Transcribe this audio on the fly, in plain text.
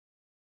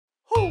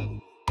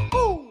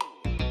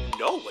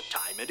know what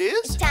time it is.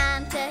 It's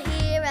time to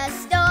hear a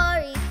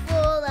story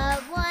full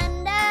of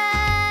wonder.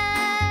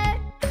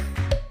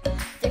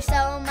 There's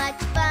so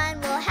much fun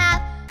we'll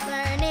have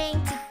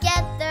learning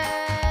together.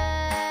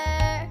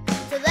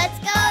 So let's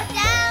go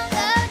down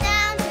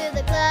to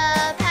the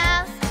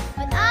clubhouse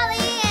with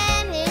Ollie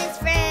and his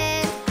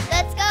friends.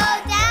 Let's go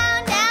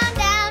down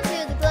to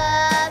the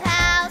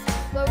clubhouse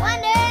where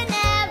wonder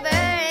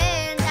never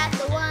ends at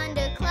the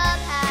Wonder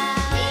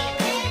Clubhouse. Meet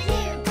with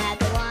you at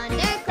the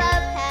Wonder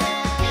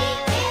Clubhouse. Meet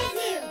with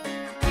you.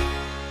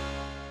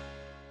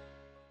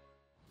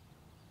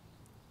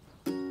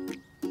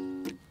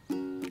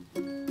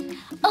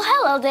 Oh,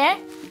 hello there.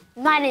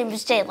 My name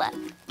is Jayla,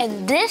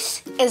 and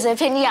this is a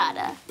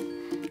piñata.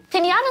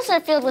 Piñatas are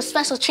filled with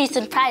special treats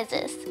and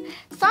prizes.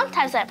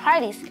 Sometimes at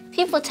parties,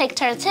 people take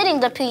turns hitting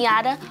the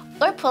piñata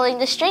or pulling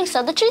the string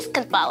so the treats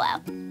can fall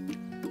out.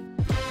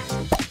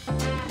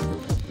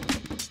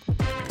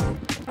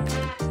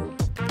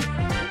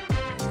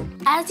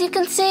 As you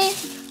can see,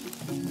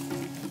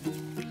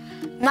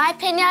 my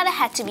piñata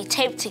had to be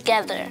taped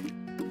together.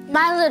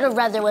 My little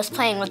brother was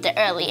playing with it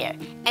earlier,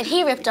 and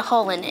he ripped a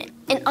hole in it,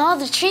 and all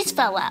the treats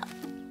fell out.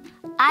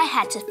 I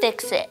had to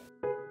fix it.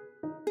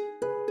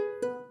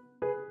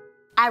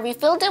 I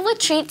refilled it with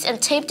treats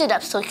and taped it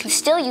up so we can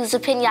still use the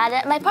piñata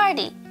at my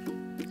party.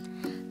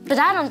 But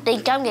I don't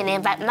think I'm gonna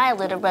invite my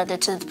little brother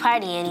to the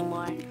party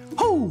anymore.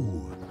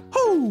 Ho!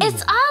 Ho!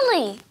 It's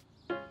Ollie!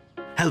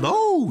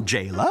 Hello,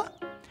 Jayla.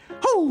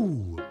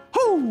 Ho!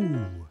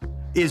 Ho!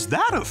 Is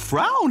that a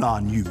frown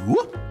on you?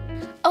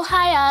 Oh,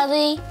 hi,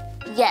 Ollie.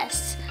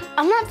 Yes,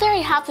 I'm not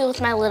very happy with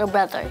my little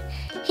brother.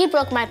 He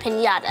broke my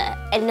piñata,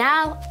 and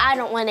now I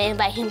don't want to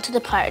invite him to the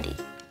party.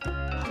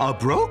 A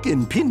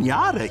broken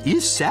piñata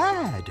is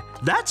sad.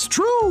 That's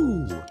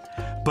true.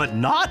 But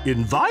not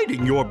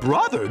inviting your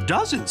brother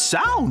doesn't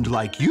sound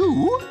like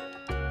you.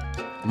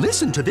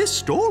 Listen to this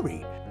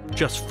story.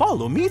 Just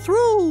follow me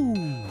through.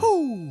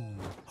 Hoo,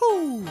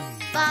 hoo.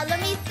 Follow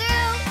me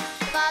through,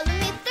 follow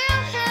me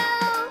through, who?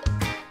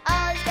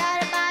 Ollie's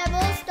got a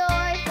Bible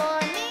story for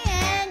me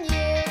and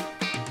you.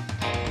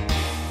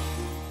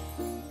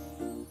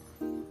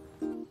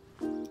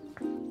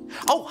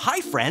 Oh, hi,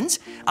 friends.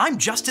 I'm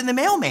Justin the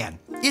mailman.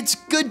 It's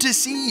good to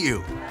see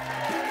you.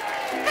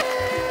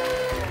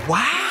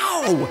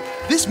 Wow,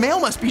 this mail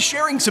must be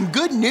sharing some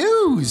good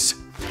news.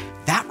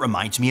 That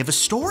reminds me of a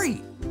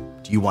story.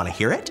 Do you want to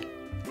hear it?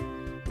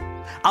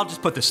 I'll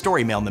just put the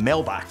story mail in the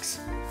mailbox.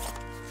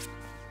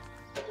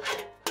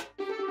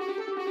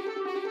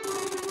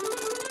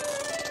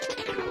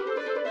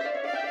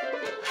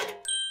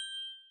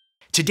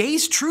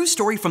 Today's true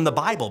story from the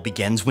Bible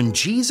begins when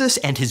Jesus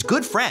and his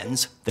good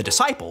friends, the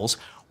disciples,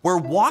 were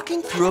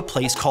walking through a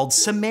place called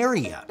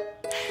Samaria.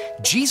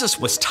 Jesus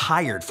was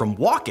tired from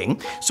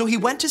walking, so he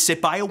went to sit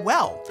by a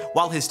well,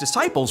 while his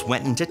disciples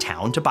went into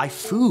town to buy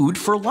food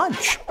for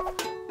lunch.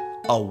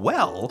 A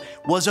well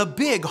was a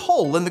big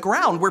hole in the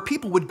ground where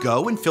people would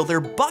go and fill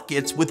their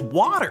buckets with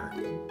water.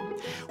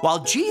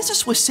 While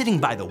Jesus was sitting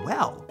by the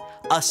well,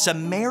 a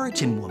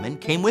Samaritan woman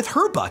came with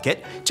her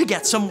bucket to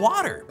get some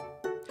water.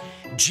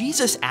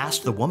 Jesus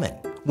asked the woman,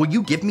 "Will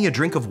you give me a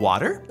drink of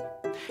water?"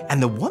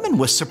 And the woman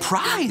was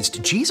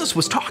surprised Jesus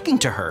was talking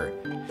to her.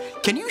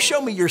 Can you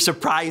show me your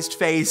surprised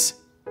face?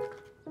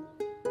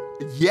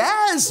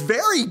 Yes,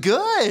 very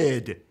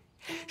good.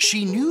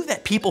 She knew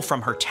that people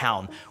from her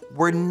town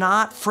were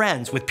not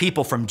friends with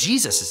people from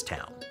Jesus'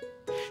 town.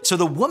 So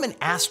the woman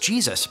asked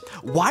Jesus,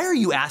 "Why are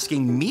you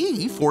asking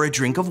me for a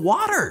drink of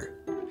water?"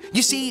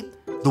 You see,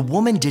 the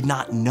woman did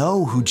not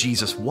know who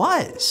Jesus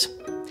was.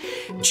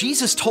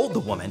 Jesus told the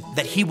woman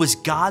that he was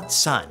God's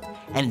son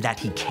and that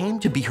he came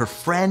to be her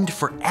friend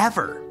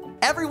forever.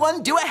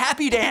 Everyone, do a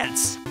happy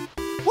dance.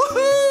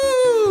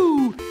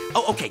 Woohoo!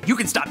 Oh, okay, you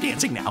can stop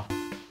dancing now.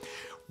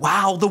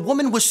 Wow, the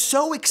woman was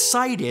so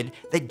excited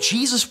that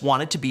Jesus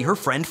wanted to be her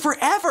friend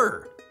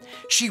forever.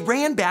 She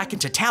ran back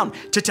into town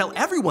to tell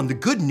everyone the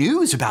good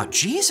news about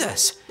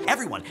Jesus.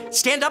 Everyone,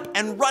 stand up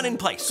and run in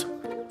place.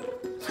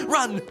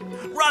 Run,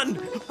 run,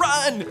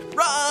 run,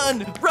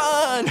 run,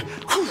 run.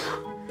 Whew.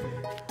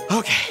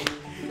 Okay,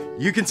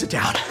 you can sit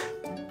down.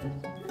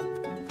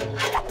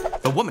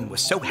 The woman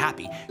was so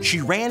happy,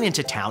 she ran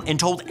into town and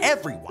told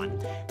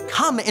everyone,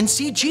 "Come and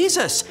see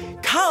Jesus!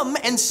 Come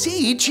and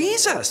see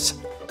Jesus!"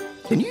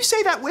 Can you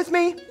say that with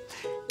me?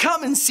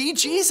 Come and see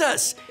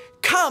Jesus!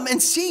 Come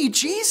and see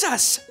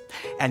Jesus!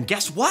 And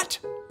guess what?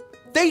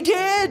 They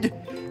did!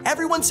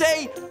 Everyone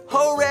say,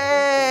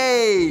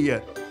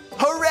 hooray!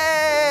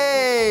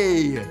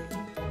 Hooray!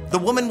 The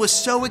woman was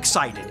so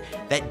excited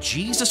that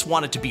Jesus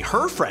wanted to be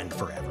her friend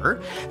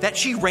forever that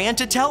she ran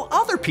to tell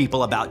other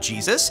people about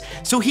Jesus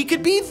so he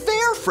could be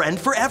their friend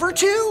forever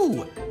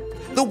too.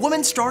 The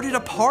woman started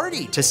a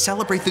party to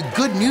celebrate the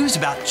good news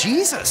about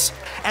Jesus,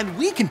 and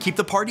we can keep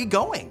the party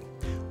going.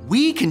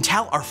 We can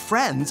tell our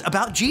friends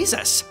about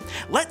Jesus.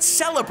 Let's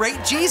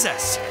celebrate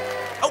Jesus.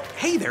 Oh,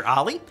 hey there,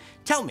 Ollie.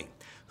 Tell me,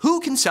 who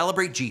can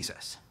celebrate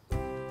Jesus?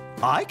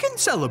 I can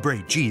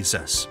celebrate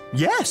Jesus.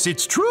 Yes,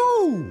 it's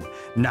true.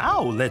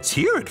 Now let's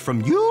hear it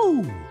from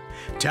you.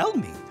 Tell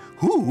me,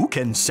 who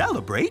can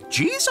celebrate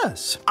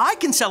Jesus? I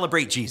can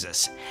celebrate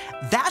Jesus.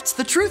 That's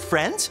the truth,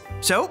 friends.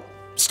 So,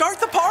 start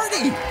the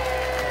party.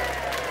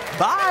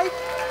 Bye.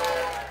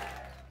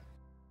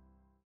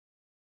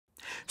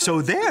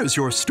 So there's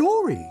your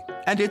story,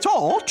 and it's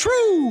all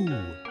true.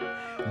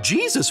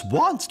 Jesus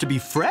wants to be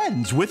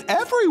friends with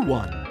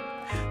everyone.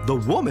 The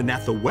woman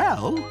at the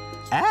well,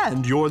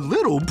 and your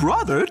little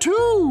brother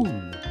too.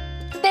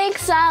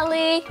 Thanks,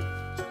 Ollie.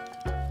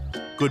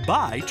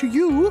 Goodbye to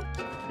you.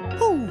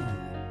 Hoo,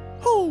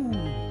 hoo.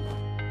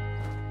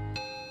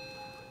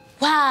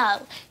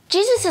 Wow,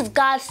 Jesus is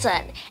God's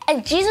son,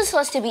 and Jesus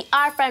wants to be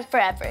our friend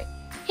forever.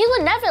 He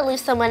would never leave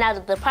someone out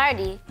of the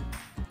party.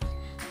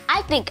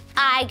 I think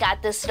I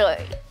got this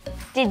story.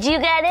 Did you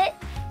get it?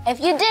 If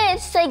you did,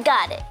 say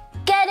got it.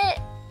 Get it?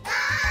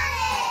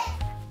 Got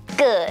it!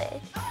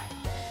 Good.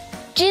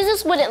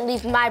 Jesus wouldn't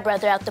leave my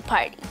brother out the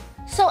party,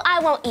 so I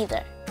won't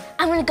either.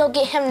 I'm gonna go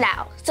get him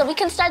now so we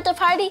can start the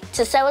party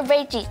to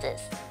celebrate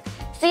Jesus.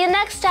 See you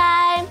next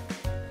time.